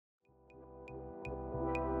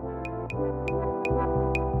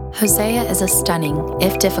Hosea is a stunning,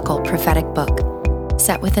 if difficult, prophetic book,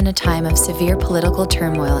 set within a time of severe political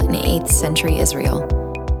turmoil in 8th century Israel.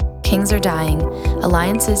 Kings are dying,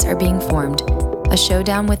 alliances are being formed, a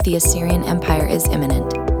showdown with the Assyrian Empire is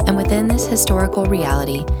imminent, and within this historical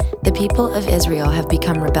reality, the people of Israel have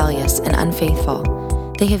become rebellious and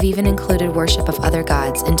unfaithful. They have even included worship of other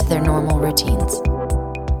gods into their normal routines.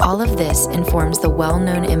 All of this informs the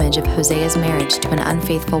well-known image of Hosea's marriage to an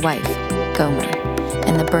unfaithful wife, Gomer,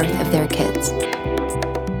 and the birth of their kids.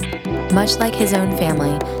 Much like his own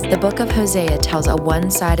family, the book of Hosea tells a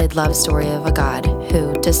one-sided love story of a God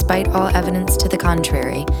who, despite all evidence to the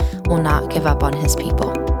contrary, will not give up on his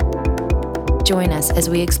people. Join us as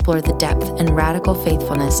we explore the depth and radical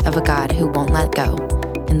faithfulness of a God who won't let go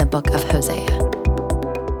in the book of Hosea.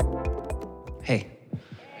 Hey.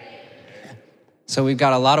 So we've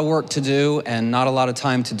got a lot of work to do and not a lot of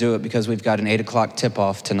time to do it because we've got an 8 o'clock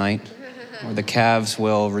tip-off tonight where the Cavs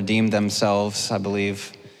will redeem themselves, I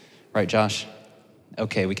believe. Right, Josh?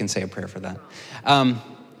 Okay, we can say a prayer for that.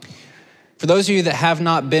 For those of you that have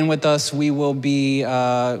not been with us, we will be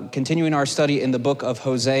continuing our study in the book of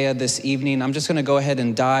Hosea this evening. I'm just going to go ahead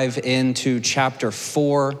and dive into chapter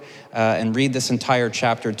 4 and read this entire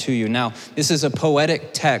chapter to you. Now, this is a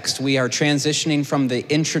poetic text. We are transitioning from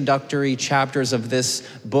the introductory chapters of this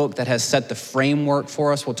book that has set the framework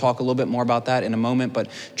for us. We'll talk a little bit more about that in a moment, but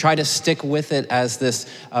try to stick with it as this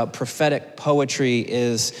prophetic poetry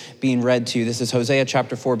is being read to you. This is Hosea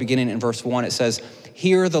chapter 4, beginning in verse 1. It says,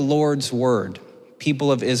 "Hear the Lord's word,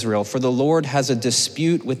 people of Israel, for the Lord has a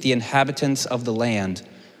dispute with the inhabitants of the land.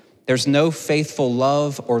 There's no faithful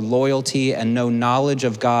love or loyalty and no knowledge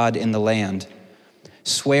of God in the land.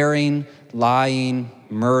 Swearing, lying,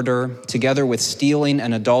 murder, together with stealing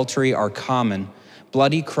and adultery are common,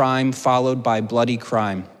 bloody crime followed by bloody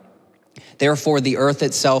crime. Therefore, the earth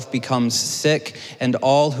itself becomes sick, and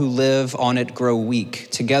all who live on it grow weak.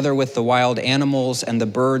 Together with the wild animals and the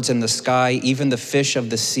birds in the sky, even the fish of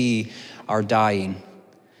the sea are dying.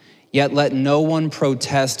 Yet let no one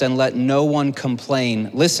protest and let no one complain.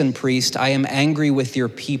 Listen, priest, I am angry with your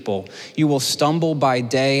people. You will stumble by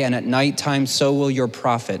day, and at nighttime so will your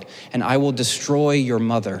prophet, and I will destroy your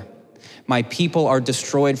mother. My people are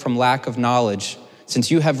destroyed from lack of knowledge. Since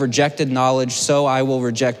you have rejected knowledge, so I will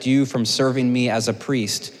reject you from serving me as a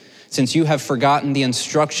priest. Since you have forgotten the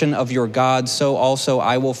instruction of your God, so also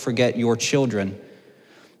I will forget your children.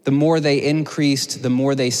 The more they increased, the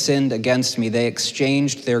more they sinned against me. They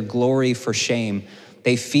exchanged their glory for shame.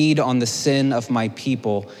 They feed on the sin of my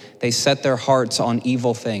people. They set their hearts on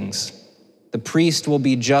evil things. The priest will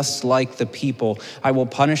be just like the people. I will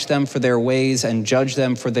punish them for their ways and judge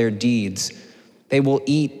them for their deeds. They will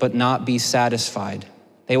eat but not be satisfied.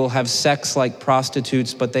 They will have sex like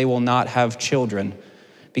prostitutes, but they will not have children,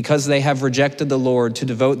 because they have rejected the Lord to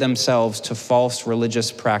devote themselves to false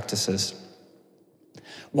religious practices.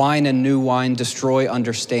 Wine and new wine destroy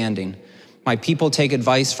understanding. My people take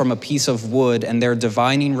advice from a piece of wood, and their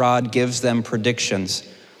divining rod gives them predictions.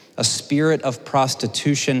 A spirit of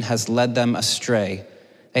prostitution has led them astray.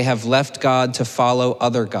 They have left God to follow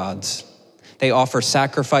other gods. They offer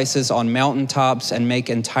sacrifices on mountaintops and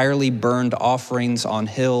make entirely burned offerings on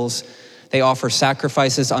hills. They offer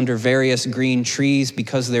sacrifices under various green trees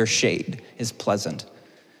because their shade is pleasant.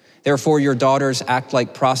 Therefore, your daughters act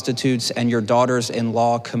like prostitutes and your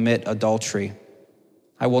daughters-in-law commit adultery.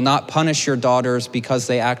 I will not punish your daughters because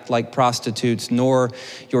they act like prostitutes, nor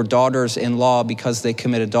your daughters-in-law because they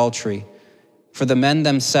commit adultery. For the men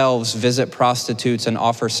themselves visit prostitutes and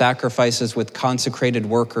offer sacrifices with consecrated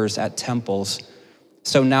workers at temples.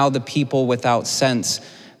 So now the people without sense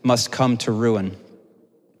must come to ruin.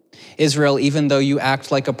 Israel, even though you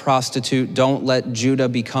act like a prostitute, don't let Judah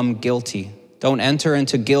become guilty. Don't enter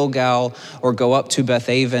into Gilgal or go up to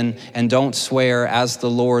Bethaven, and don't swear as the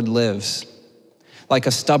Lord lives. Like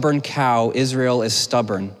a stubborn cow, Israel is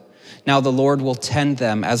stubborn. Now the Lord will tend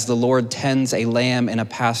them as the Lord tends a lamb in a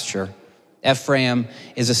pasture. Ephraim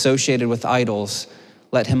is associated with idols.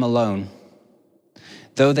 Let him alone.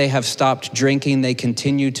 Though they have stopped drinking, they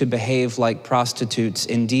continue to behave like prostitutes.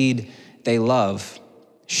 Indeed, they love.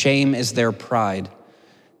 Shame is their pride.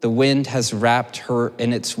 The wind has wrapped her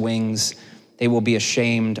in its wings. They will be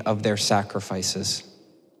ashamed of their sacrifices.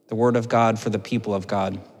 The word of God for the people of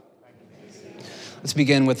God. Let's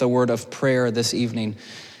begin with a word of prayer this evening.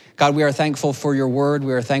 God, we are thankful for your word.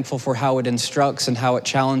 We are thankful for how it instructs and how it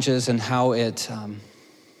challenges and how it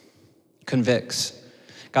convicts.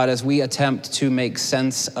 God, as we attempt to make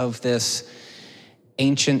sense of this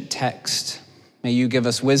ancient text, may you give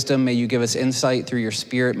us wisdom. May you give us insight through your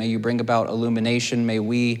spirit. May you bring about illumination. May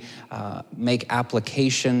we make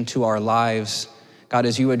application to our lives. God,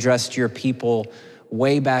 as you addressed your people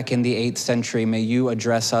way back in the 8th century, may you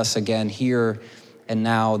address us again here and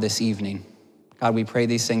now this evening. God, we pray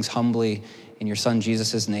these things humbly in your son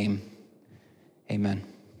Jesus' name. Amen.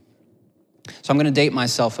 So I'm going to date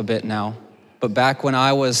myself a bit now, but back when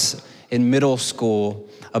I was in middle school,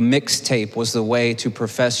 a mixtape was the way to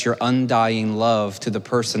profess your undying love to the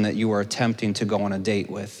person that you were attempting to go on a date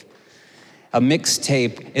with. A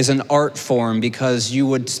mixtape is an art form because you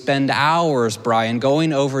would spend hours, Brian,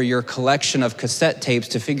 going over your collection of cassette tapes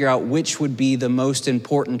to figure out which would be the most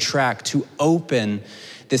important track to open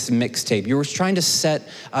this mixtape. You were trying to set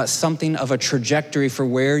something of a trajectory for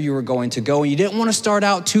where you were going to go. And you didn't want to start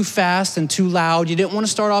out too fast and too loud. You didn't want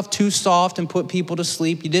to start off too soft and put people to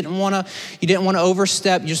sleep. You didn't want to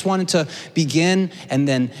overstep. You just wanted to begin and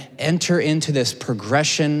then enter into this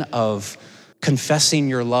progression of confessing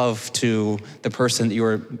your love to the person that you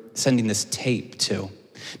were sending this tape to.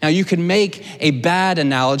 Now, you can make a bad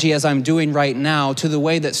analogy, as I'm doing right now, to the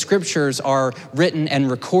way that scriptures are written and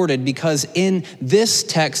recorded, because in this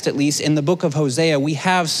text, at least in the book of Hosea, we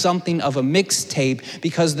have something of a mixtape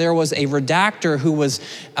because there was a redactor who was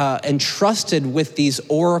entrusted with these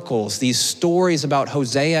oracles, these stories about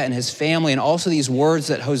Hosea and his family, and also these words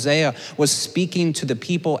that Hosea was speaking to the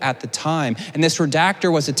people at the time. And this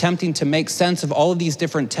redactor was attempting to make sense of all of these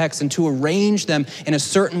different texts and to arrange them in a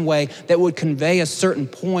certain way that would convey a certain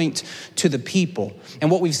point to the people.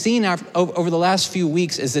 And what we've seen over the last few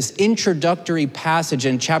weeks is this introductory passage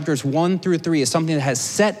in chapters 1 through 3 is something that has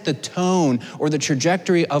set the tone or the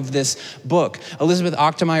trajectory of this book. Elizabeth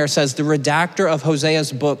Ochtemeyer says, the redactor of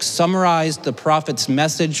Hosea's book summarized the prophet's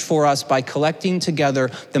message for us by collecting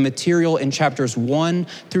together the material in chapters 1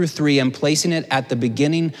 through 3 and placing it at the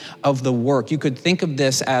beginning of the work. You could think of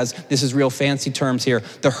this as, this is real fancy terms here,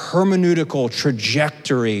 the hermeneutical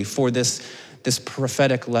trajectory for this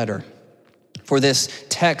prophetic letter, for this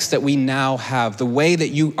text that we now have. The way that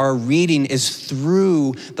you are reading is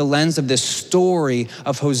through the lens of this story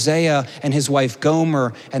of Hosea and his wife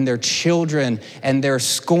Gomer and their children and their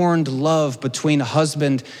scorned love between a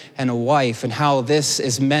husband and a wife, and how this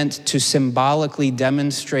is meant to symbolically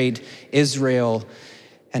demonstrate Israel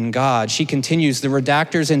and God. She continues, the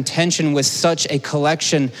redactor's intention with such a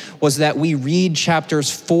collection was that we read chapters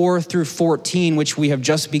 4 through 14, which we have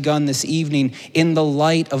just begun this evening, in the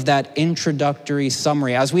light of that introductory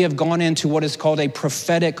summary. As we have gone into what is called a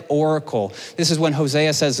prophetic oracle, this is when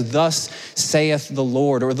Hosea says, thus saith the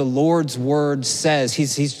Lord, or the Lord's word says.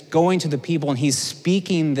 He's going to the people and he's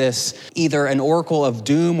speaking this, either an oracle of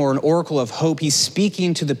doom or an oracle of hope. He's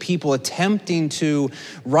speaking to the people, attempting to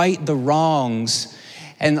right the wrongs.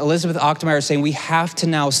 And Elizabeth Ochtemeyer is saying we have to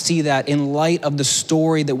now see that in light of the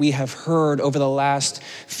story that we have heard over the last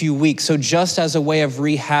few weeks. So just as a way of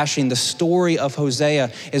rehashing, the story of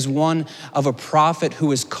Hosea is one of a prophet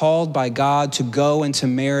who is called by God to go and to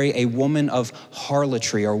marry a woman of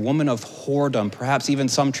harlotry or a woman of whoredom. Perhaps even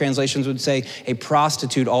some translations would say a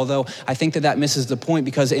prostitute, although I think that misses the point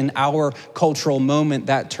because in our cultural moment,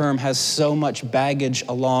 that term has so much baggage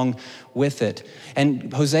along with it.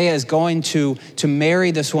 And Hosea is going to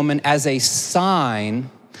marry this woman as a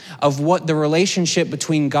sign of what the relationship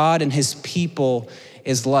between God and his people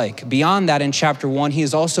is like. Beyond that, in chapter 1, he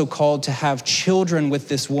is also called to have children with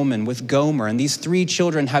this woman, with Gomer. And these 3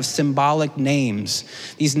 children have symbolic names.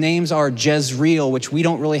 These names are Jezreel, which we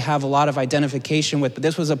don't really have a lot of identification with, but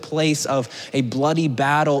this was a place of a bloody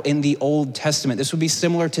battle in the Old Testament. This would be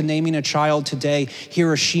similar to naming a child today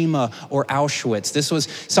Hiroshima or Auschwitz. This was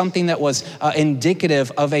something that was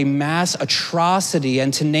indicative of a mass atrocity,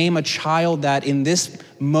 and to name a child that in this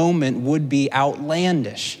moment would be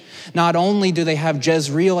outlandish. Not only do they have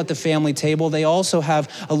Jezreel at the family table, they also have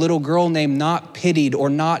a little girl named Not Pitied or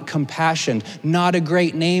Not Compassioned. Not a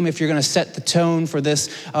great name if you're going to set the tone for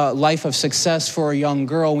this life of success for a young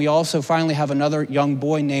girl. We also finally have another young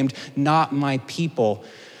boy named Not My People.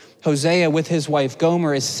 Hosea, with his wife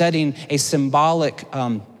Gomer, is setting a symbolic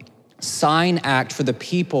sign act for the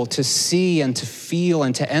people to see and to feel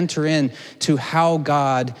and to enter in to how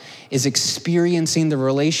God is experiencing the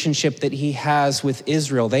relationship that he has with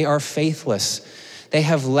Israel. They are faithless. They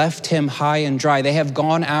have left him high and dry. They have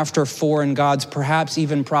gone after foreign gods, perhaps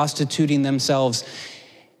even prostituting themselves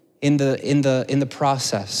in the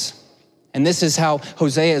process. And this is how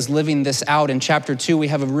Hosea is living this out. In chapter 2, we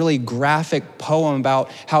have a really graphic poem about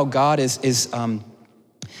how God is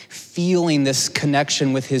feeling this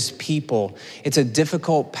connection with his people. It's a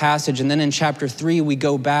difficult passage. And then in chapter 3, we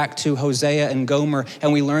go back to Hosea and Gomer,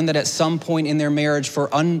 and we learn that at some point in their marriage, for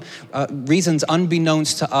reasons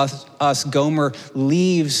unbeknownst to us, Gomer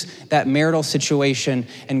leaves that marital situation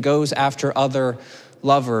and goes after other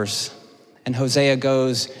lovers. And Hosea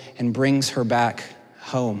goes and brings her back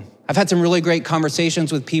home. I've had some really great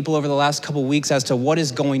conversations with people over the last couple weeks as to what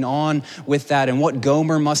is going on with that and what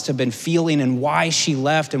Gomer must have been feeling and why she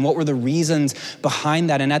left and what were the reasons behind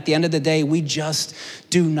that. And at the end of the day, we just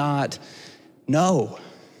do not know.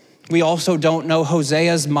 We also don't know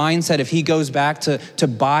Hosea's mindset if he goes back to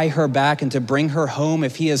buy her back and to bring her home,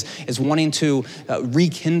 if he is wanting to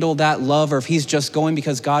rekindle that love, or if he's just going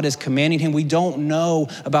because God is commanding him. We don't know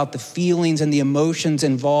about the feelings and the emotions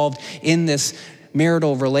involved in this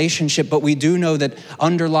marital relationship, but we do know that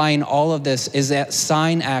underlying all of this is that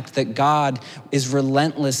sign act that God is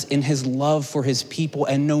relentless in his love for his people,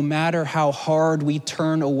 and no matter how hard we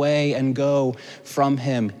turn away and go from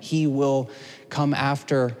him, he will come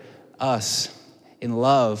after us in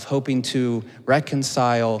love, hoping to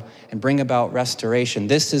reconcile and bring about restoration.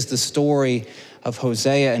 This is the story of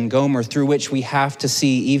Hosea and Gomer, through which we have to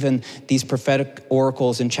see even these prophetic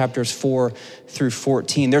oracles in chapters 4 through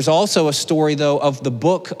 14. There's also a story, though, of the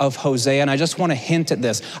book of Hosea, and I just want to hint at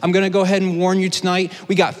this. I'm going to go ahead and warn you tonight.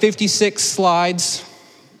 We got 56 slides.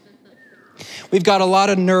 We've got a lot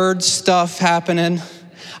of nerd stuff happening.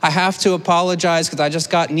 I have to apologize because I just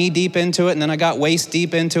got knee deep into it, and then I got waist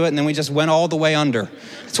deep into it, and then we just went all the way under.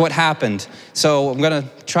 That's what happened. So I'm going to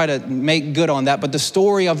try to make good on that. But the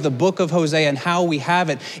story of the book of Hosea and how we have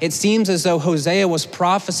it, it seems as though Hosea was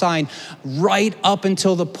prophesying right up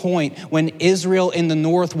until the point when Israel in the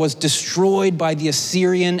north was destroyed by the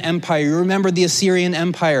Assyrian Empire. You remember the Assyrian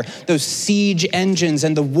Empire, those siege engines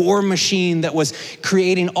and the war machine that was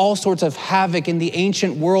creating all sorts of havoc in the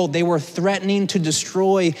ancient world. They were threatening to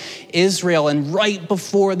destroy Israel. And right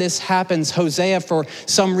before this happens, Hosea, for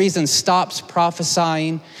some reason, stops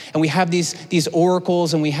prophesying. And we have these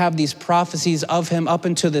oracles and we have these prophecies of him up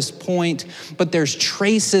until this point. But there's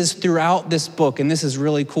traces throughout this book, and this is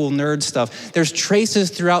really cool nerd stuff. There's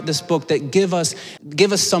traces throughout this book that give us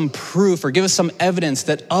some proof or give us some evidence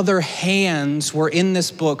that other hands were in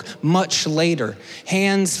this book much later.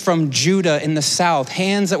 Hands from Judah in the south,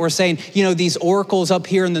 hands that were saying, these oracles up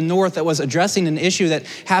here in the north that was addressing an issue that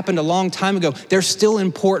happened a long time ago, they're still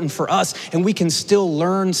important for us, and we can still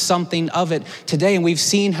learn something of it today. And we've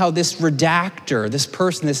seen how this redactor, this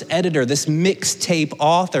person, this editor, this mixtape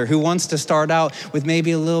author who wants to start out with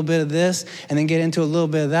maybe a little bit of this and then get into a little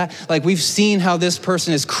bit of that, like we've seen how this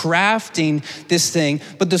person is crafting this thing.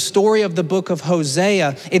 But the story of the book of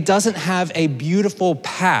Hosea, it doesn't have a beautiful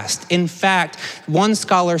past. In fact, one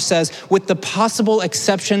scholar says, with the possible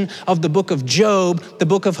exception of the book of Job, the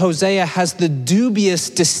book of Hosea has the dubious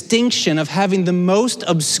distinction of having the most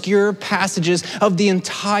obscure passages of the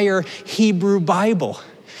entire Hebrew Bible.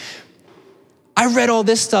 I read all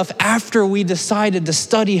this stuff after we decided to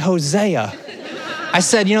study Hosea. I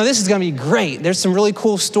said, this is going to be great. There's some really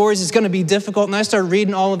cool stories. It's going to be difficult. And I started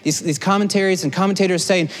reading all of these commentaries and commentators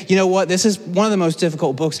saying, this is one of the most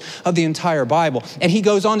difficult books of the entire Bible. And he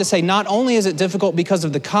goes on to say, not only is it difficult because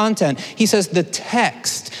of the content, he says the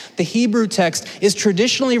text, the Hebrew text, is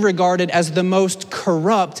traditionally regarded as the most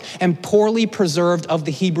corrupt and poorly preserved of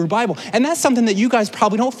the Hebrew Bible. And that's something that you guys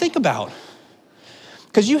probably don't think about.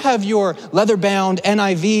 Because you have your leather-bound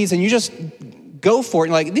NIVs and you just go for it.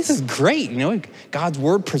 And like, this is great, God's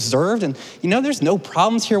word preserved. And, there's no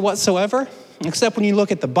problems here whatsoever. Except when you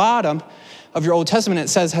look at the bottom of your Old Testament,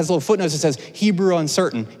 it has little footnotes that says, Hebrew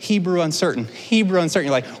uncertain, Hebrew uncertain, Hebrew uncertain.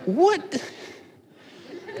 You're like, what?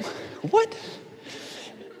 What?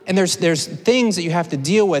 And there's things that you have to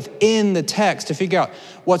deal with in the text to figure out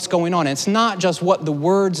what's going on. And it's not just what the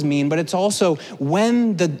words mean, but it's also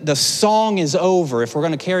when the song is over, if we're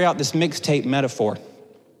going to carry out this mixtape metaphor.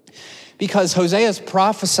 Because Hosea is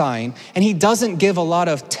prophesying, and he doesn't give a lot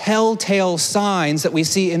of telltale signs that we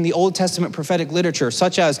see in the Old Testament prophetic literature,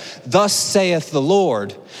 such as, thus saith the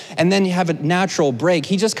Lord. And then you have a natural break.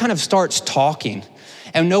 He just kind of starts talking.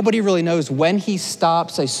 And nobody really knows when he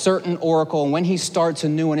stops a certain oracle and when he starts a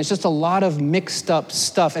new one. It's just a lot of mixed up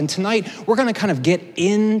stuff. And tonight, we're going to kind of get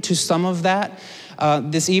into some of that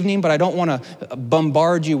this evening, but I don't want to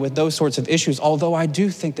bombard you with those sorts of issues, although I do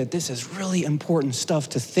think that this is really important stuff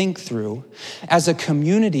to think through as a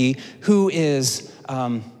community who is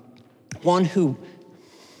one who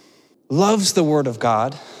loves the Word of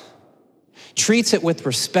God, treats it with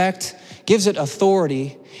respect, gives it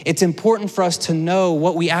authority. It's important for us to know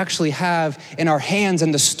what we actually have in our hands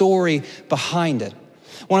and the story behind it.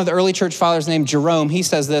 One of the early church fathers named Jerome, he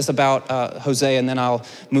says this about Hosea, and then I'll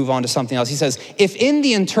move on to something else. He says, if in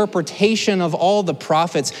the interpretation of all the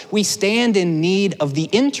prophets, we stand in need of the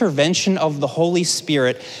intervention of the Holy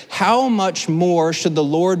Spirit, how much more should the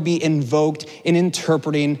Lord be invoked in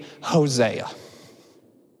interpreting Hosea?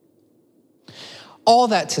 All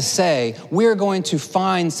that to say, we're going to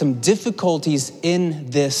find some difficulties in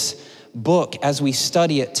this book as we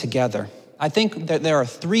study it together. I think that there are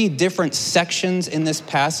 3 different sections in this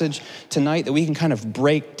passage tonight that we can kind of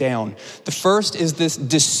break down. The first is this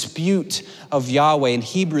dispute of Yahweh. In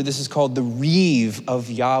Hebrew, this is called the reeve of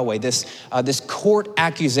Yahweh, this court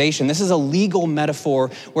accusation. This is a legal metaphor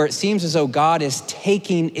where it seems as though God is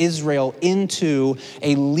taking Israel into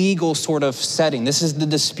a legal sort of setting. This is the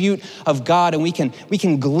dispute of God, and we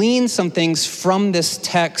can glean some things from this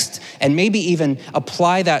text and maybe even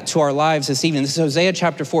apply that to our lives this evening. This is Hosea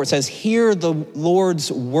chapter 4. It says, "Hear the Lord's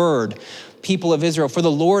word, people of Israel, for the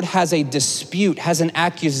Lord has a dispute, has an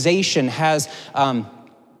accusation, has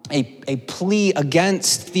a plea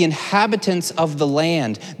against the inhabitants of the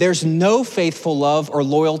land. There's no faithful love or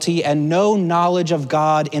loyalty and no knowledge of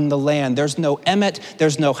God in the land. There's no emet,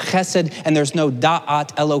 there's no chesed, and there's no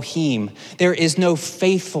da'at Elohim. There is no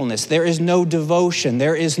faithfulness, there is no devotion,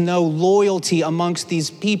 there is no loyalty amongst these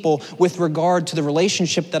people with regard to the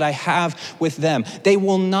relationship that I have with them. They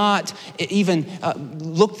will not even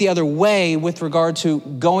look the other way with regard to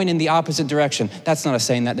going in the opposite direction." That's not a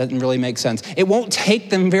saying, that doesn't really make sense. It won't take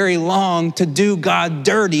them very long to do God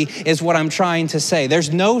dirty is what I'm trying to say.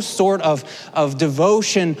 There's no sort of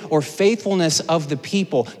devotion or faithfulness of the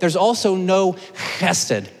people. There's also no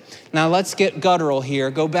chesed. Now let's get guttural here.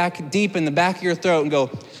 Go back deep in the back of your throat and go,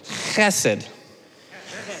 chesed.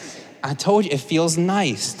 I told you, it feels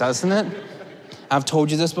nice, doesn't it? I've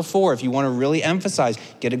told you this before. If you want to really emphasize,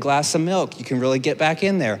 get a glass of milk. You can really get back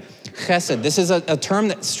in there. Chesed, this is a term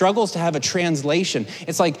that struggles to have a translation.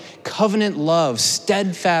 It's like covenant love,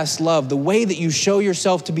 steadfast love, the way that you show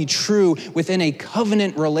yourself to be true within a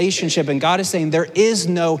covenant relationship. And God is saying there is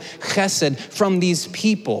no chesed from these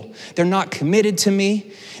people. They're not committed to me.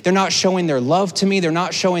 They're not showing their love to me. They're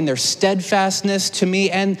not showing their steadfastness to me.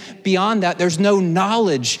 And beyond that, there's no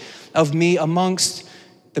knowledge of me amongst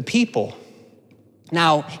the people.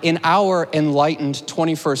 Now, in our enlightened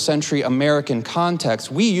 21st century American context,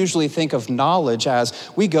 we usually think of knowledge as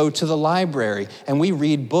we go to the library and we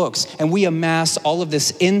read books and we amass all of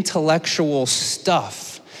this intellectual stuff.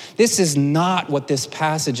 This is not what this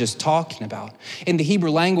passage is talking about. In the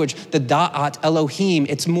Hebrew language, the da'at Elohim,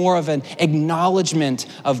 it's more of an acknowledgement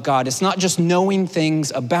of God. It's not just knowing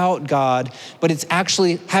things about God, but it's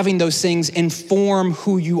actually having those things inform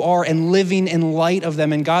who you are and living in light of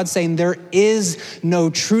them. And God's saying there is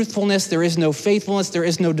no truthfulness, there is no faithfulness, there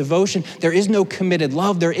is no devotion, there is no committed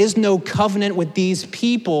love, there is no covenant with these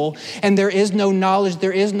people, and there is no knowledge,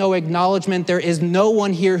 there is no acknowledgement, there is no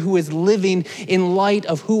one here who is living in light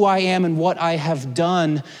of who I am and what I have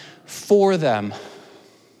done for them.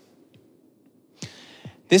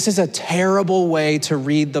 This is a terrible way to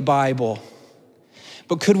read the Bible.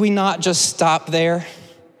 But could we not just stop there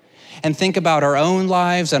and think about our own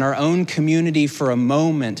lives and our own community for a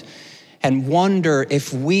moment and wonder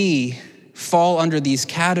if we fall under these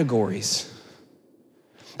categories,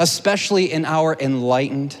 especially in our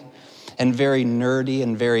enlightened and very nerdy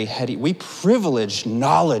and very heady. We privilege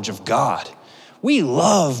knowledge of God. We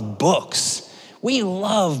love books. We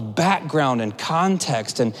love background and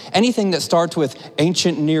context and anything that starts with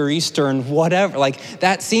ancient Near Eastern, whatever. Like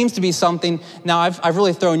that seems to be something, now I've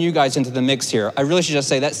really thrown you guys into the mix here. I really should just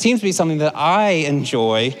say that seems to be something that I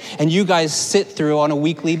enjoy and you guys sit through on a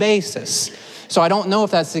weekly basis. So I don't know if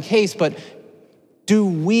that's the case, but do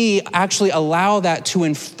we actually allow that to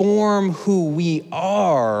inform who we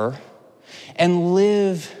are and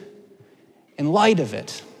live in light of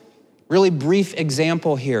it? Really brief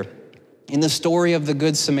example here. In the story of the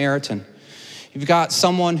Good Samaritan, you've got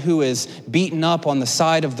someone who is beaten up on the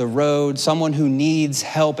side of the road, someone who needs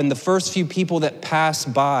help. And the first few people that pass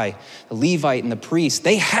by, the Levite and the priest,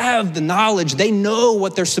 they have the knowledge. They know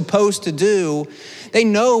what they're supposed to do. They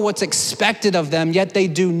know what's expected of them, yet they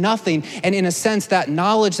do nothing. And in a sense, that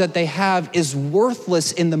knowledge that they have is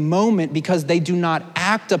worthless in the moment because they do not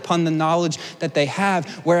act upon the knowledge that they have.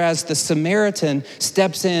 Whereas the Samaritan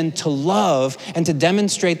steps in to love and to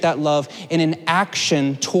demonstrate that love in an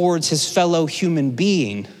action towards his fellow human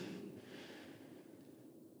being.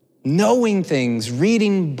 Knowing things,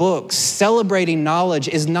 reading books, celebrating knowledge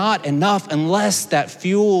is not enough unless that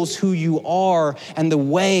fuels who you are and the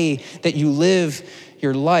way that you live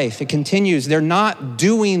your life. It continues, they're not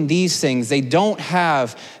doing these things. They don't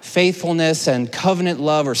have faithfulness and covenant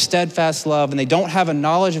love or steadfast love, and they don't have a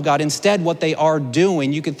knowledge of God. Instead, what they are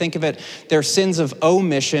doing, you could think of it, their sins of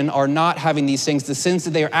omission are not having these things. The sins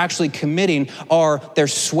that they are actually committing are they're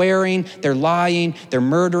swearing, they're lying, they're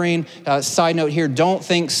murdering. Side note here, don't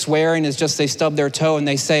think swearing is just they stub their toe and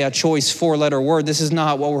they say a choice 4-letter word. This is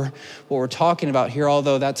not what we're talking about here,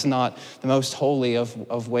 although that's not the most holy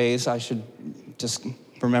of ways. I should just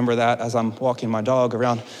remember that as I'm walking my dog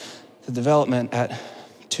around the development at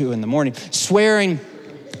 2 a.m. Swearing,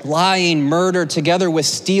 lying, murder, together with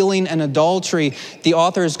stealing and adultery. The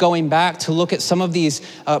author is going back to look at some of these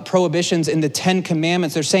prohibitions in the 10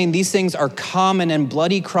 Commandments. They're saying these things are common and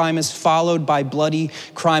bloody crime is followed by bloody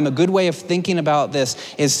crime. A good way of thinking about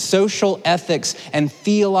this is social ethics and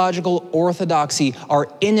theological orthodoxy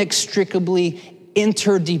are inextricably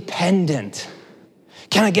interdependent.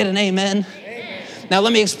 Can I get an amen? Amen. Now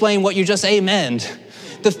let me explain what you just amened.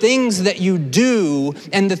 The things that you do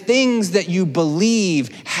and the things that you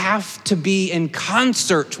believe have to be in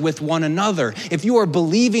concert with one another. If you are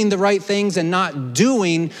believing the right things and not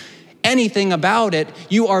doing anything about it,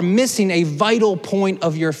 you are missing a vital point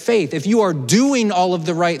of your faith. If you are doing all of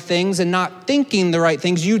the right things and not thinking the right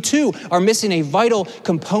things, you too are missing a vital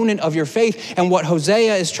component of your faith. And what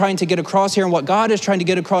Hosea is trying to get across here and what God is trying to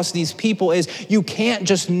get across to these people is you can't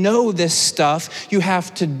just know this stuff, you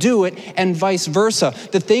have to do it, and vice versa.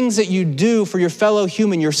 The things that you do for your fellow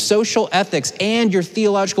human, your social ethics and your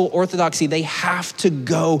theological orthodoxy, they have to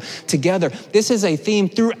go together. This is a theme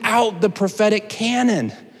throughout the prophetic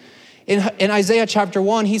canon. In Isaiah chapter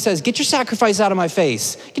 1, he says, get your sacrifice out of my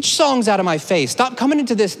face. Get your songs out of my face. Stop coming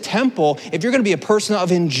into this temple if you're going to be a person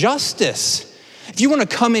of injustice. If you want to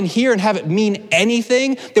come in here and have it mean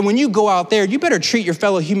anything, then when you go out there, you better treat your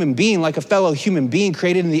fellow human being like a fellow human being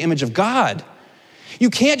created in the image of God. You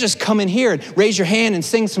can't just come in here and raise your hand and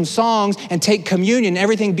sing some songs and take communion and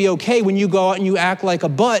everything be okay when you go out and you act like a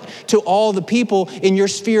butt to all the people in your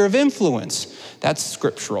sphere of influence. That's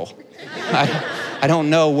scriptural. I don't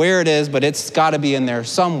know where it is, but it's got to be in there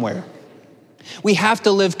somewhere. We have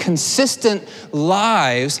to live consistent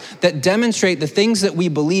lives that demonstrate the things that we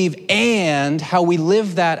believe and how we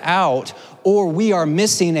live that out, or we are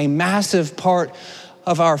missing a massive part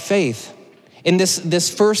of our faith. In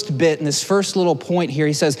this first bit, in this first little point here,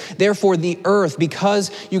 he says, therefore the earth,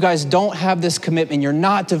 because you guys don't have this commitment, you're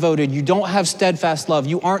not devoted, you don't have steadfast love,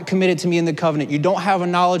 you aren't committed to me in the covenant, you don't have a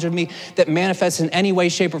knowledge of me that manifests in any way,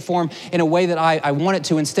 shape, or form in a way that I want it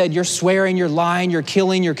to. Instead, you're swearing, you're lying, you're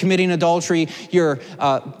killing, you're committing adultery, you're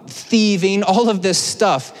thieving, all of this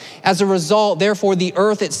stuff. As a result, therefore, the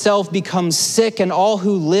earth itself becomes sick and all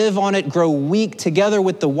who live on it grow weak together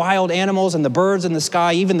with the wild animals and the birds in the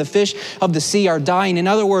sky, even the fish of the sea are dying. In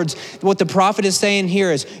other words, what the prophet is saying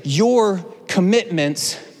here is your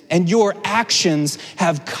commitments and your actions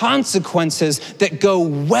have consequences that go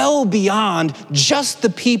well beyond just the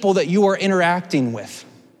people that you are interacting with.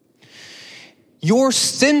 Your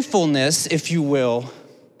sinfulness, if you will,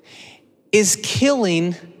 is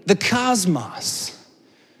killing the cosmos.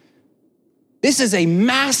 This is a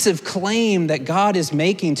massive claim that God is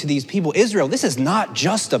making to these people. Israel, this is not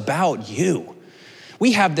just about you.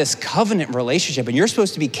 We have this covenant relationship and you're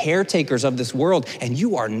supposed to be caretakers of this world and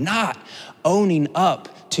you are not owning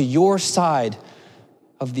up to your side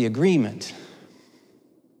of the agreement.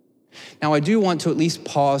 Now, I do want to at least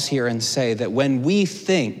pause here and say that when we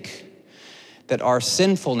think that our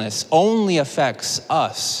sinfulness only affects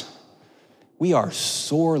us, we are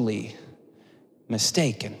sorely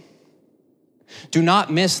mistaken. Do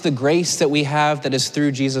not miss the grace that we have that is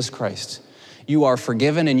through Jesus Christ. You are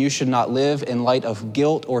forgiven and you should not live in light of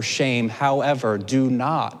guilt or shame. However, do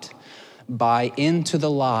not buy into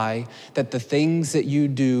the lie that the things that you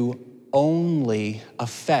do only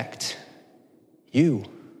affect you.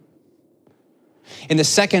 In the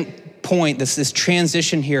second point, this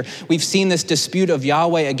transition here, we've seen this dispute of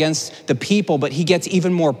Yahweh against the people, but he gets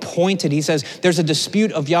even more pointed. He says there's a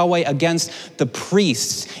dispute of Yahweh against the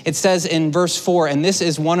priests. It says in verse 4, and this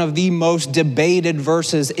is one of the most debated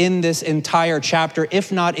verses in this entire chapter,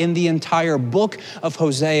 if not in the entire book of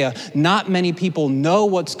Hosea. Not many people know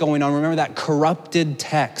what's going on. Remember that corrupted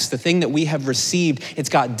text, the thing that we have received, it's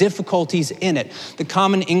got difficulties in it. The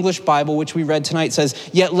Common English Bible, which we read tonight, says,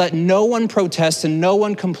 yet let no one protest and no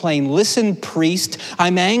one complain. Listen, priest,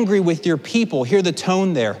 I'm angry with your people. Hear the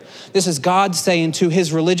tone there. This is God saying to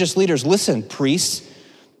his religious leaders, listen, priests,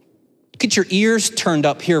 get your ears turned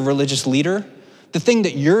up here, religious leader. The thing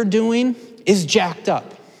that you're doing is jacked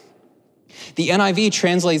up. The NIV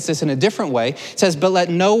translates this in a different way. It says, but let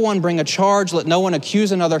no one bring a charge, let no one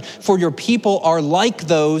accuse another, for your people are like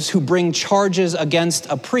those who bring charges against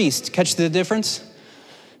a priest. Catch the difference?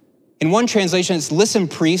 In one translation, it's, listen,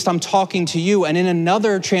 priest, I'm talking to you. And in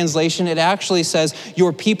another translation, it actually says,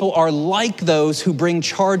 your people are like those who bring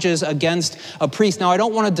charges against a priest. Now, I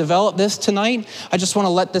don't want to develop this tonight. I just want to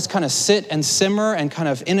let this kind of sit and simmer and kind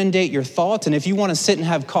of inundate your thoughts. And if you want to sit and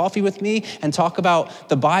have coffee with me and talk about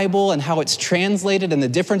the Bible and how it's translated and the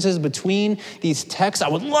differences between these texts, I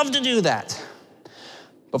would love to do that.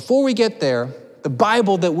 Before we get there, the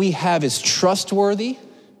Bible that we have is trustworthy.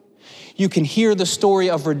 You can hear the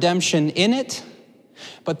story of redemption in it,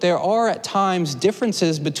 but there are at times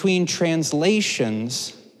differences between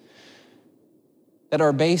translations that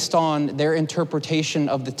are based on their interpretation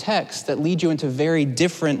of the text that lead you into very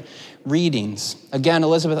different readings. Again,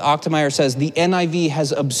 Elizabeth Ochtemeyer says, the NIV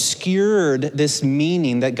has obscured this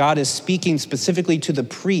meaning that God is speaking specifically to the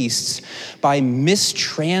priests by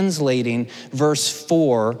mistranslating verse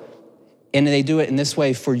 4. And they do it in this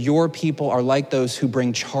way, for your people are like those who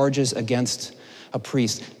bring charges against a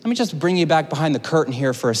priest. Let me just bring you back behind the curtain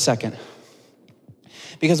here for a second.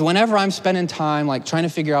 Because whenever I'm spending time like trying to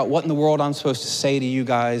figure out what in the world I'm supposed to say to you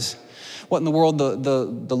guys, what in the world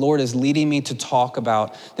the Lord is leading me to talk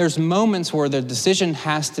about, there's moments where the decision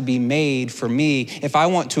has to be made for me if I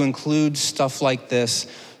want to include stuff like this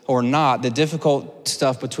or not. The difficult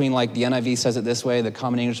stuff between like the NIV says it this way, the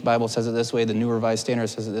Common English Bible says it this way, the New Revised Standard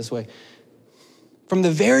says it this way. From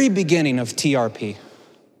the very beginning of TRP,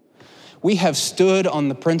 we have stood on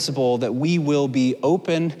the principle that we will be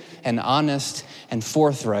open and honest and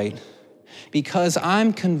forthright because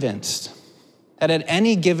I'm convinced that at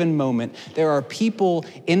any given moment, there are people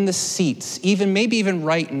in the seats, maybe even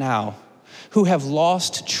right now, who have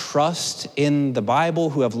lost trust in the Bible,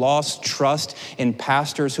 who have lost trust in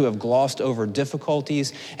pastors, who have glossed over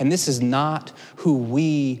difficulties. And this is not who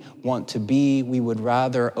we want to be. We would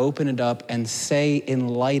rather open it up and say in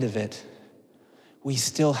light of it, we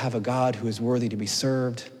still have a God who is worthy to be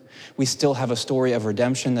served. We still have a story of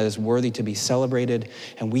redemption that is worthy to be celebrated,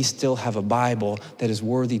 and we still have a Bible that is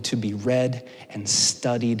worthy to be read and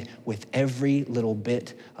studied with every little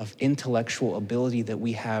bit of intellectual ability that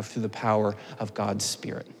we have through the power of God's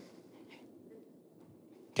Spirit.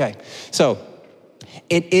 Okay, so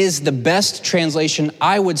it is the best translation,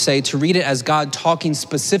 I would say, to read it as God talking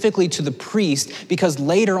specifically to the priest, because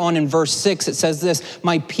later on in verse 6, it says this,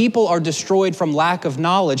 my people are destroyed from lack of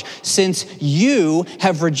knowledge. Since you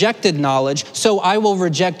have rejected knowledge, so I will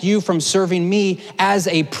reject you from serving me as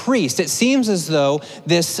a priest. It seems as though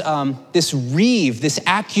this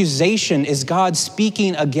accusation is God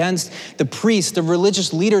speaking against the priests, the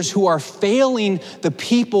religious leaders who are failing the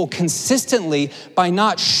people consistently by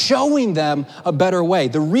not showing them a better way.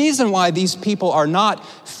 The reason why these people are not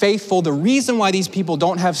faithful, the reason why these people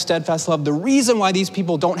don't have steadfast love, the reason why these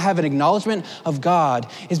people don't have an acknowledgement of God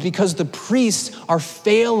is because the priests are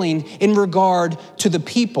failing in regard to the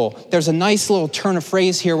people. There's a nice little turn of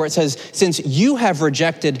phrase here where it says, since you have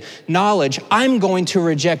rejected knowledge, I'm going to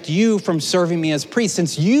reject you from serving me as priest.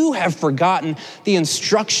 Since you have forgotten the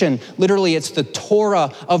instruction, literally it's the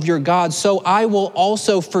Torah of your God, so I will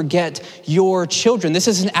also forget your children. This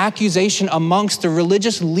is an accusation amongst the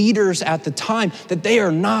religious leaders at the time that they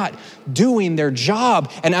are not doing their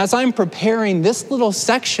job. And as I'm preparing this little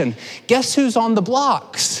section, guess who's on the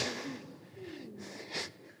blocks?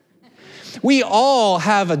 We all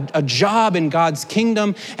have a job in God's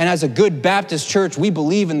kingdom, and as a good Baptist church, we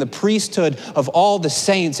believe in the priesthood of all the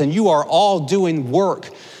saints, and you are all doing work.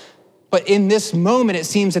 But in this moment, it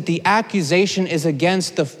seems that the accusation is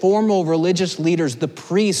against the formal religious leaders, the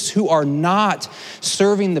priests who are not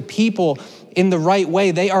serving the people in the right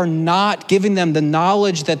way. They are not giving them the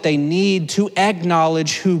knowledge that they need to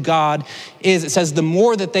acknowledge who God is. It says the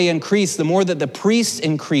more that they increase, the more that the priests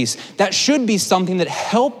increase. That should be something that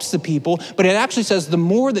helps the people, but it actually says the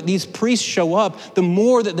more that these priests show up, the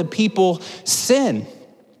more that the people sin.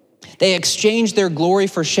 They exchange their glory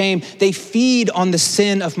for shame. They feed on the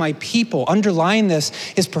sin of my people. Underlying this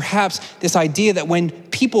is perhaps this idea that when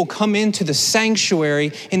people come into the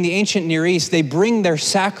sanctuary in the ancient Near East, they bring their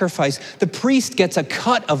sacrifice. The priest gets a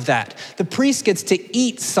cut of that. The priest gets to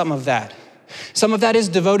eat some of that. Some of that is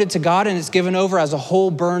devoted to God and it's given over as a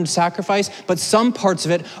whole burned sacrifice, but some parts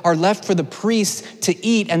of it are left for the priests to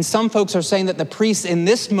eat. And some folks are saying that the priests in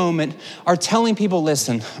this moment are telling people,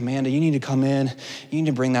 listen, Amanda, you need to come in. You need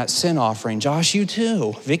to bring that sin offering. Josh, you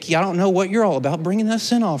too. Vicky, I don't know what you're all about bringing that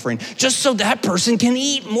sin offering, just so that person can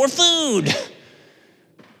eat more food.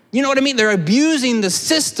 You know what I mean? They're abusing the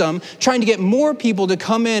system, trying to get more people to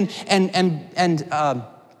come in and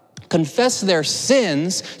confess their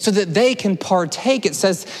sins so that they can partake. It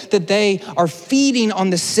says that they are feeding on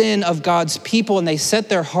the sin of God's people and they set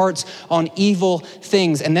their hearts on evil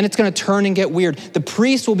things. And then it's going to turn and get weird. The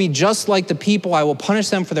priests will be just like the people. I will punish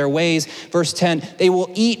them for their ways. Verse 10, they will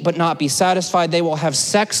eat but not be satisfied. They will have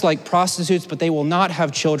sex like prostitutes, but they will not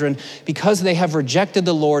have children because they have rejected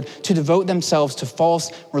the Lord to devote themselves to false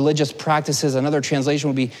religious practices. Another translation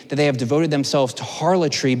would be that they have devoted themselves to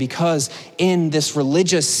harlotry, because in this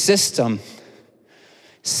religious system,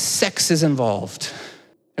 sex is involved.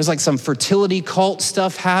 There's like some fertility cult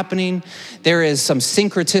stuff happening. There is some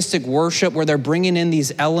syncretistic worship where they're bringing in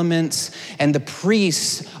these elements, and the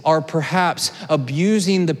priests are perhaps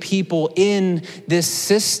abusing the people in this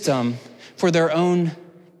system for their own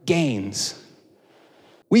gains.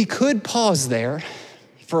 We could pause there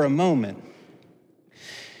for a moment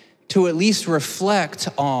to at least reflect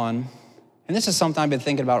on, and this is something I've been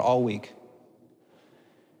thinking about all week.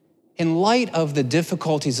 In light of the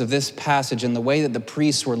difficulties of this passage and the way that the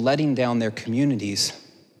priests were letting down their communities,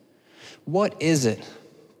 what is it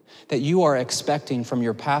that you are expecting from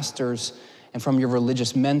your pastors and from your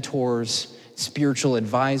religious mentors, spiritual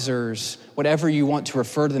advisors, whatever you want to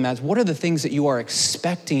refer to them as? What are the things that you are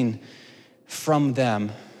expecting from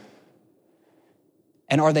them?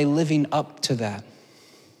 And are they living up to that?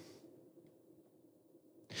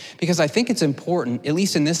 Because I think it's important, at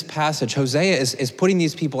least in this passage, Hosea is putting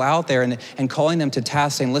these people out there and calling them to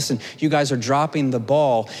task, saying, listen, you guys are dropping the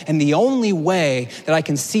ball. And the only way that I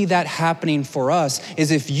can see that happening for us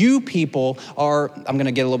is if you people are, I'm going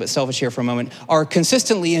to get a little bit selfish here for a moment, are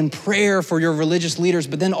consistently in prayer for your religious leaders,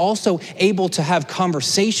 but then also able to have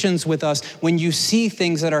conversations with us when you see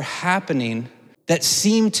things that are happening that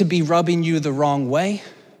seem to be rubbing you the wrong way,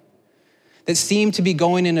 that seem to be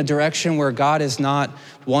going in a direction where God is not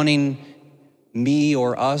wanting me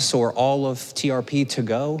or us or all of TRP to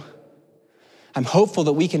go. I'm hopeful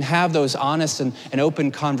that we can have those honest and open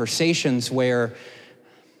conversations where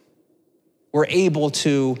we're able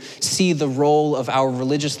to see the role of our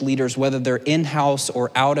religious leaders, whether they're in-house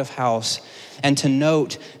or out of house, and to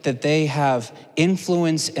note that they have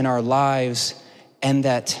influence in our lives and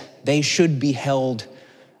that they should be held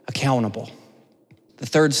accountable. The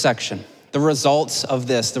third section, the results of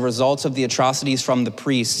this, the results of the atrocities from the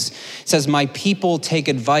priests. It says, my people take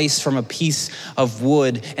advice from a piece of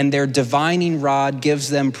wood, and their divining rod gives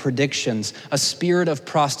them predictions. A spirit of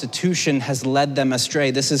prostitution has led them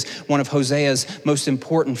astray. This is one of Hosea's most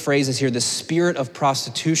important phrases here, the spirit of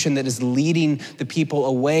prostitution that is leading the people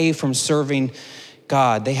away from serving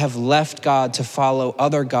God. They have left God to follow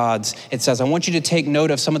other gods. It says, I want you to take note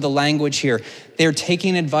of some of the language here. They're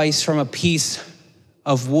taking advice from a piece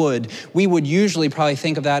of wood. We would usually probably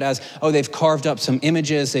think of that as, oh, they've carved up some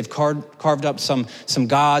images, they've carved up some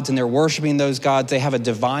gods, and they're worshiping those gods. They have a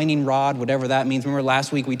divining rod, whatever that means. Remember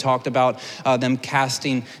last week we talked about them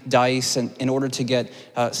casting dice in order to get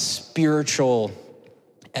spiritual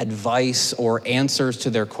advice or answers to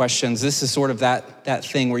their questions. This is sort of that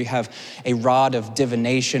thing where you have a rod of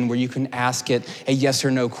divination where you can ask it a yes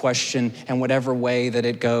or no question, and whatever way that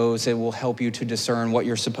it goes, it will help you to discern what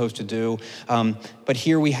you're supposed to do. But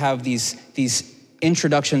here we have these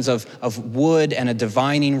introductions of wood and a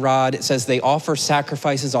divining rod. It says they offer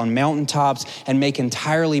sacrifices on mountaintops and make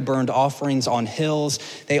entirely burned offerings on hills.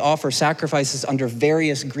 They offer sacrifices under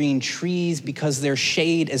various green trees because their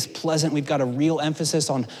shade is pleasant. We've got a real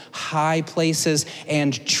emphasis on high places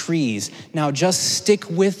and trees. Now just stick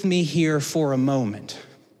with me here for a moment,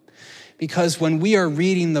 because when we are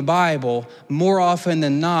reading the Bible, more often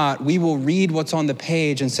than not, we will read what's on the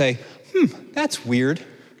page and say, that's weird.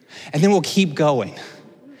 And then we'll keep going.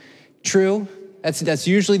 True? That's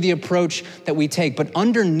usually the approach that we take. But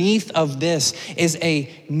underneath of this is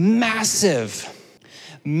a massive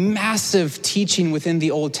teaching within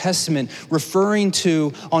the Old Testament, referring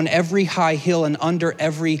to on every high hill and under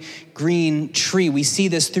every green tree. We see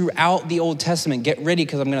this throughout the Old Testament. Get ready,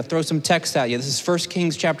 because I'm going to throw some text at you. This is 1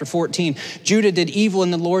 Kings chapter 14. Judah did evil in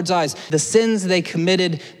the Lord's eyes. The sins they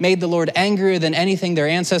committed made the Lord angrier than anything their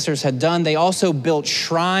ancestors had done. They also built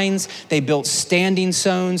shrines, they built standing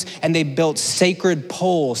stones, and they built sacred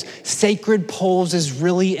poles. Sacred poles is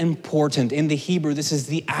really important. In the Hebrew, this is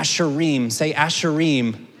the Asherim. Say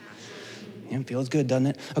Asherim. It feels good, doesn't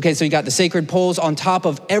it? Okay, so you got the sacred poles on top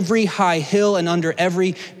of every high hill and under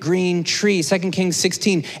every green tree. 2 Kings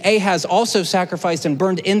 16, Ahaz also sacrificed and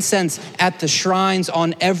burned incense at the shrines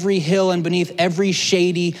on every hill and beneath every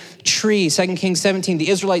shady tree. 2 Kings 17, the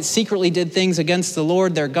Israelites secretly did things against the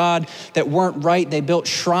Lord their God that weren't right. They built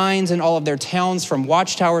shrines in all of their towns, from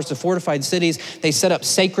watchtowers to fortified cities. They set up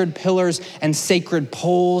sacred pillars and sacred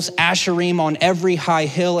poles, Asherim on every high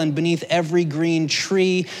hill and beneath every green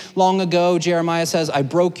tree. Long ago, Jeremiah says, I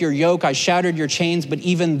broke your yoke, I shattered your chains, but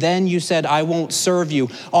even then you said, I won't serve you.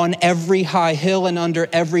 On every high hill and under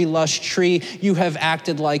every lush tree, you have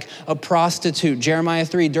acted like a prostitute. Jeremiah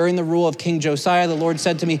 3, during the rule of King Josiah, the Lord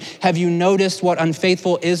said to me, have you noticed what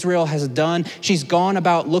unfaithful Israel has done? She's gone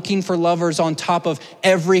about looking for lovers on top of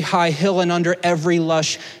every high hill and under every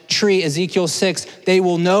lush tree. Ezekiel 6, they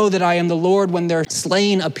will know that I am the Lord when their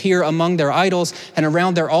slain appear among their idols and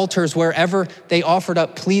around their altars wherever they offered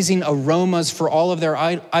up pleasing aromas for all of their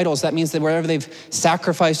idols. That means that wherever they've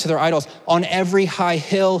sacrificed to their idols, on every high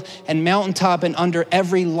hill and mountaintop and under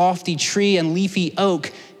every lofty tree and leafy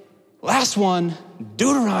oak. Last one,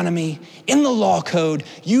 Deuteronomy, in the law code,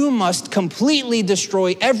 you must completely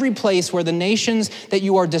destroy every place where the nations that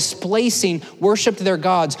you are displacing worshiped their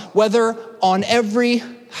gods, whether on every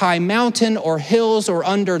high mountain or hills or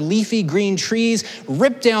under leafy green trees.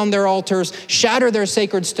 Rip down their altars, shatter their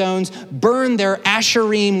sacred stones, burn their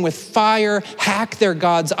Asherim with fire, hack their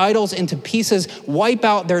gods' idols into pieces, wipe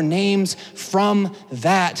out their names from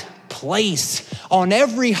that place. On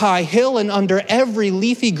every high hill and under every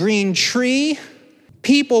leafy green tree,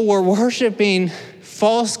 people were worshiping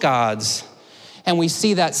false gods. And we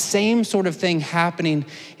see that same sort of thing happening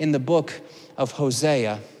in the book of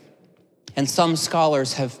Hosea. And some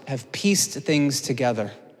scholars have pieced things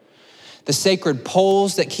together. The sacred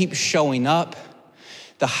poles that keep showing up,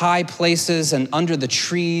 the high places and under the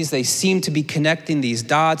trees, they seem to be connecting these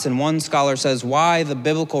dots. And one scholar says, why the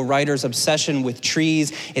biblical writer's obsession with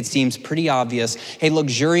trees? It seems pretty obvious. A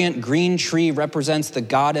luxuriant green tree represents the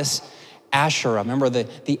goddess Asherah. Remember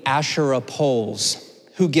the Asherah poles,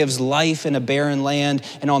 who gives life in a barren land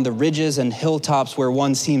and on the ridges and hilltops where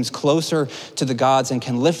one seems closer to the gods and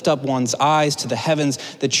can lift up one's eyes to the heavens.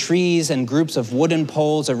 The trees and groups of wooden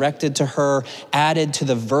poles erected to her added to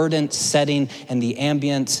the verdant setting and the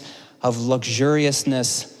ambience of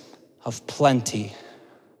luxuriousness, of plenty.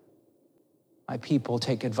 My people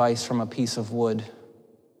take advice from a piece of wood,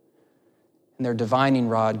 and their divining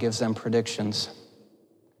rod gives them predictions.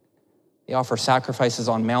 They offer sacrifices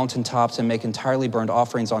on mountaintops and make entirely burned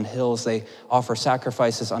offerings on hills. They offer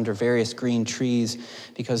sacrifices under various green trees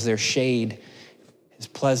because their shade is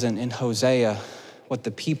pleasant. In Hosea, what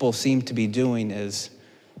the people seem to be doing is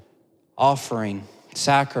offering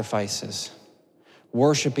sacrifices,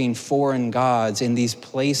 worshiping foreign gods in these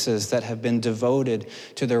places that have been devoted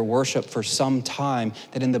to their worship for some time,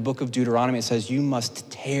 that in the book of Deuteronomy it says you must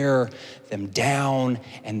tear them down,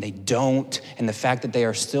 and they don't. And the fact that they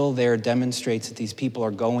are still there demonstrates that these people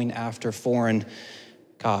are going after foreign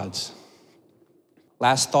gods.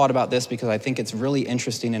 Last thought about this, because I think it's really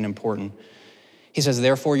interesting and important. He says,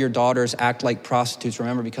 therefore your daughters act like prostitutes.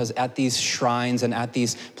 Remember, because at these shrines and at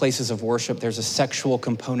these places of worship, there's a sexual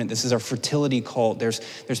component. This is a fertility cult. There's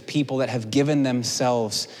people that have given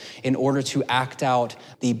themselves in order to act out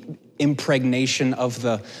the impregnation of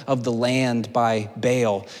the land by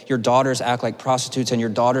Baal. Your daughters act like prostitutes, and your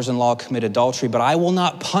daughters-in-law commit adultery. But I will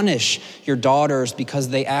not punish your daughters because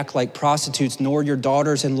they act like prostitutes, nor your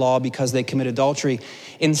daughters-in-law because they commit adultery.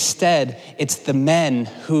 Instead, it's the men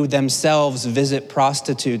who themselves visit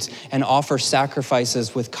prostitutes and offer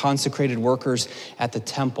sacrifices with consecrated workers at the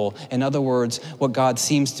temple. In other words, what God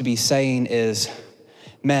seems to be saying is,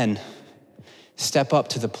 men, step up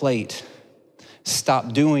to the plate.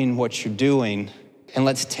 Stop doing what you're doing, and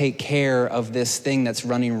let's take care of this thing that's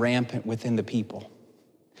running rampant within the people.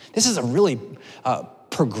 This is a really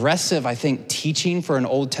progressive, I think, teaching for an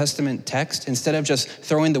Old Testament text. Instead of just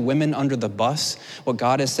throwing the women under the bus, what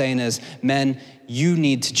God is saying is, men, you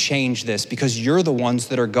need to change this because you're the ones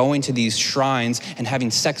that are going to these shrines and having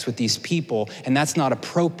sex with these people, and that's not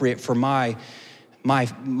appropriate for my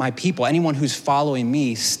people. Anyone who's following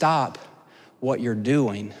me, stop what you're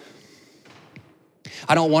doing.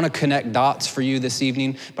 I don't want to connect dots for you this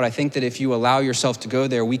evening, but I think that if you allow yourself to go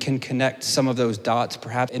there, we can connect some of those dots,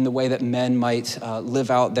 perhaps in the way that men might live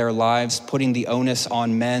out their lives, putting the onus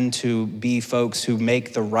on men to be folks who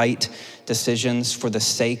make the right decisions for the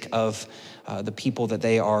sake of the people that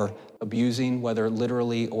they are abusing, whether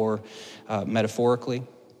literally or metaphorically.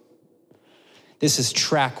 This is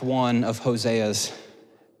track one of Hosea's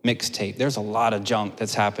mixtape. There's a lot of junk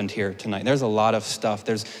that's happened here tonight. There's a lot of stuff.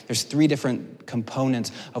 There's three different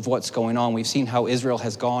components of what's going on. We've seen how Israel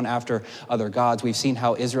has gone after other gods. We've seen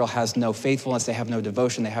how Israel has no faithfulness. They have no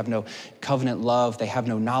devotion. They have no covenant love. They have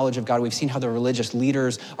no knowledge of God. We've seen how the religious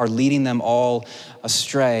leaders are leading them all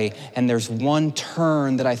astray. And there's one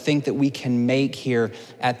turn that I think that we can make here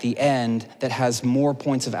at the end that has more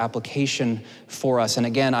points of application for us. And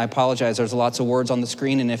again, I apologize. There's lots of words on the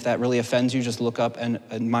screen. And if that really offends you, just look up and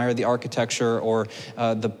admire the architecture or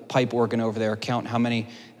the pipe organ over there. Count how many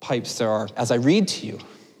pipes there are. As I read to you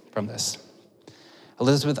from this,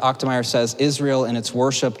 Elizabeth Ochtemeyer says, Israel in its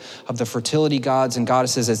worship of the fertility gods and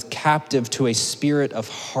goddesses is captive to a spirit of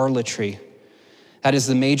harlotry. That is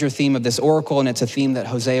the major theme of this oracle, and it's a theme that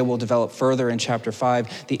Hosea will develop further in chapter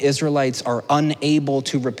 5. The Israelites are unable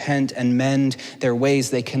to repent and mend their ways.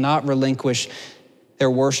 They cannot relinquish their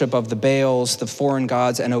worship of the Baals, the foreign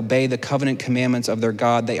gods, and obey the covenant commandments of their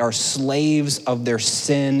God. They are slaves of their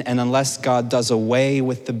sin, and unless God does away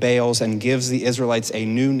with the Baals and gives the Israelites a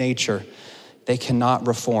new nature, they cannot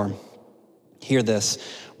reform. Hear this.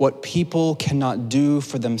 What people cannot do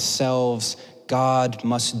for themselves, God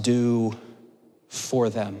must do for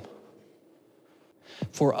them.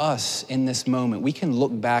 For us in this moment, we can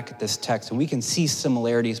look back at this text and we can see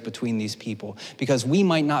similarities between these people because we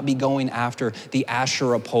might not be going after the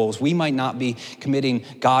Asherah poles. We might not be committing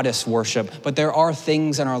goddess worship, but there are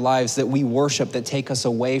things in our lives that we worship that take us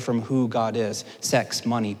away from who God is. Sex,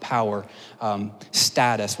 money, power,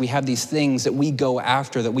 status. We have these things that we go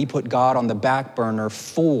after that we put God on the back burner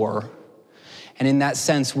for. And in that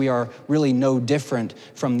sense, we are really no different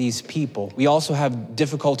from these people. We also have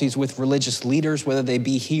difficulties with religious leaders, whether they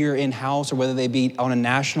be here in-house or whether they be on a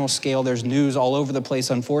national scale. There's news all over the place,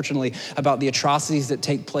 unfortunately, about the atrocities that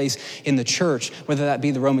take place in the church, whether that be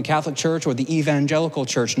the Roman Catholic Church or the Evangelical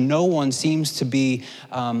Church. No one seems to be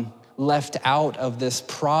left out of this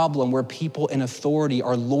problem where people in authority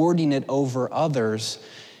are lording it over others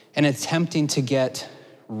and attempting to get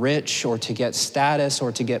rich or to get status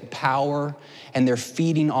or to get power, and they're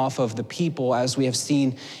feeding off of the people, as we have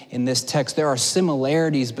seen in this text. There are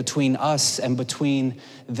similarities between us and between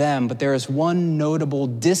them, but there is one notable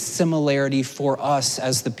dissimilarity for us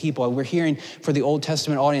as the people. We're hearing for the Old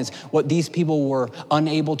Testament audience, what these people were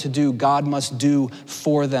unable to do, God must do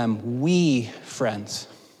for them. We, friends,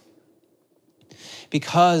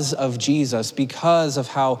 because of Jesus, because of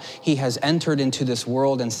how he has entered into this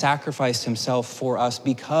world and sacrificed himself for us,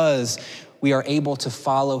 because we are able to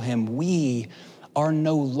follow him, we are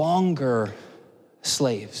no longer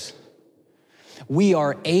slaves. We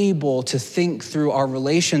are able to think through our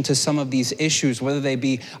relation to some of these issues, whether they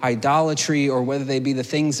be idolatry or whether they be the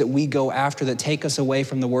things that we go after that take us away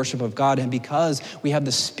from the worship of God. And because we have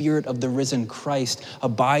the Spirit of the risen Christ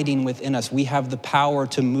abiding within us, we have the power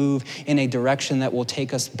to move in a direction that will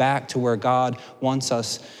take us back to where God wants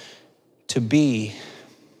us to be.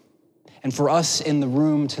 And for us in the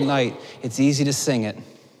room tonight, it's easy to sing it.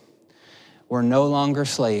 We're no longer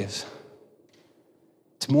slaves.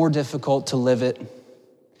 It's more difficult to live it.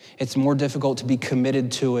 It's more difficult to be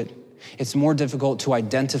committed to it. It's more difficult to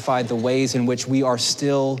identify the ways in which we are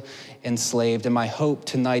still enslaved. And my hope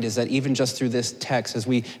tonight is that even just through this text, as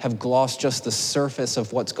we have glossed just the surface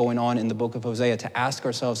of what's going on in the book of Hosea, to ask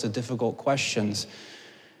ourselves the difficult questions.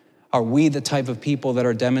 Are we the type of people that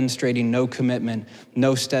are demonstrating no commitment,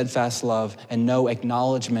 no steadfast love, and no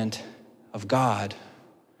acknowledgement of God?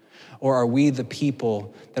 Or are we the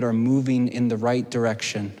people that are moving in the right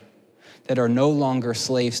direction, that are no longer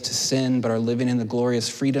slaves to sin, but are living in the glorious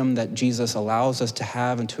freedom that Jesus allows us to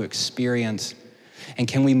have and to experience? And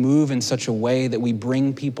can we move in such a way that we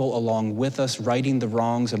bring people along with us, righting the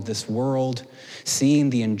wrongs of this world, seeing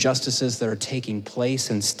the injustices that are taking place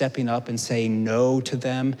and stepping up and saying no to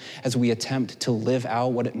them as we attempt to live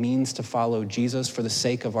out what it means to follow Jesus for the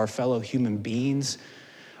sake of our fellow human beings?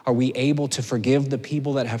 Are we able to forgive the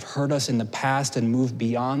people that have hurt us in the past and move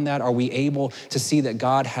beyond that? Are we able to see that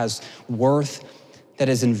God has worth that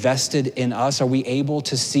is invested in us? Are we able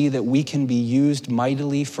to see that we can be used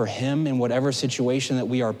mightily for him in whatever situation that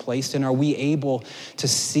we are placed in? Are we able to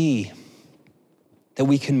see that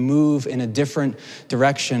we can move in a different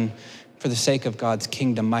direction for the sake of God's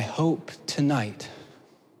kingdom? My hope tonight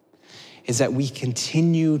is that we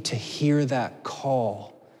continue to hear that call,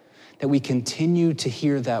 that we continue to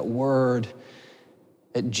hear that word,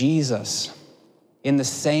 that Jesus, in the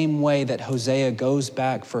same way that Hosea goes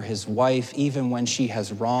back for his wife, even when she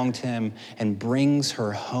has wronged him, and brings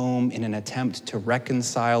her home in an attempt to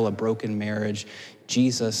reconcile a broken marriage,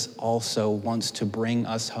 Jesus also wants to bring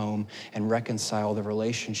us home and reconcile the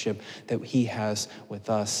relationship that he has with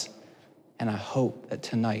us. And I hope that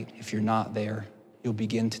tonight, if you're not there, you'll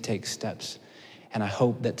begin to take steps. And I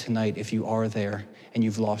hope that tonight, if you are there and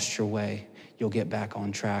you've lost your way, you'll get back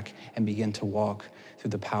on track and begin to walk through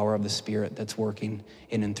the power of the Spirit that's working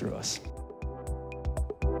in and through us.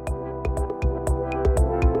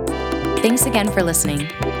 Thanks again for listening.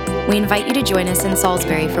 We invite you to join us in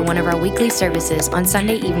Salisbury for one of our weekly services on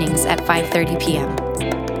Sunday evenings at 5:30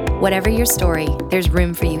 p.m. Whatever your story, there's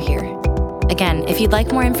room for you here. Again, if you'd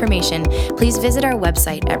like more information, please visit our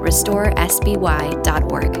website at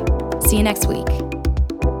restoresby.org. See you next week.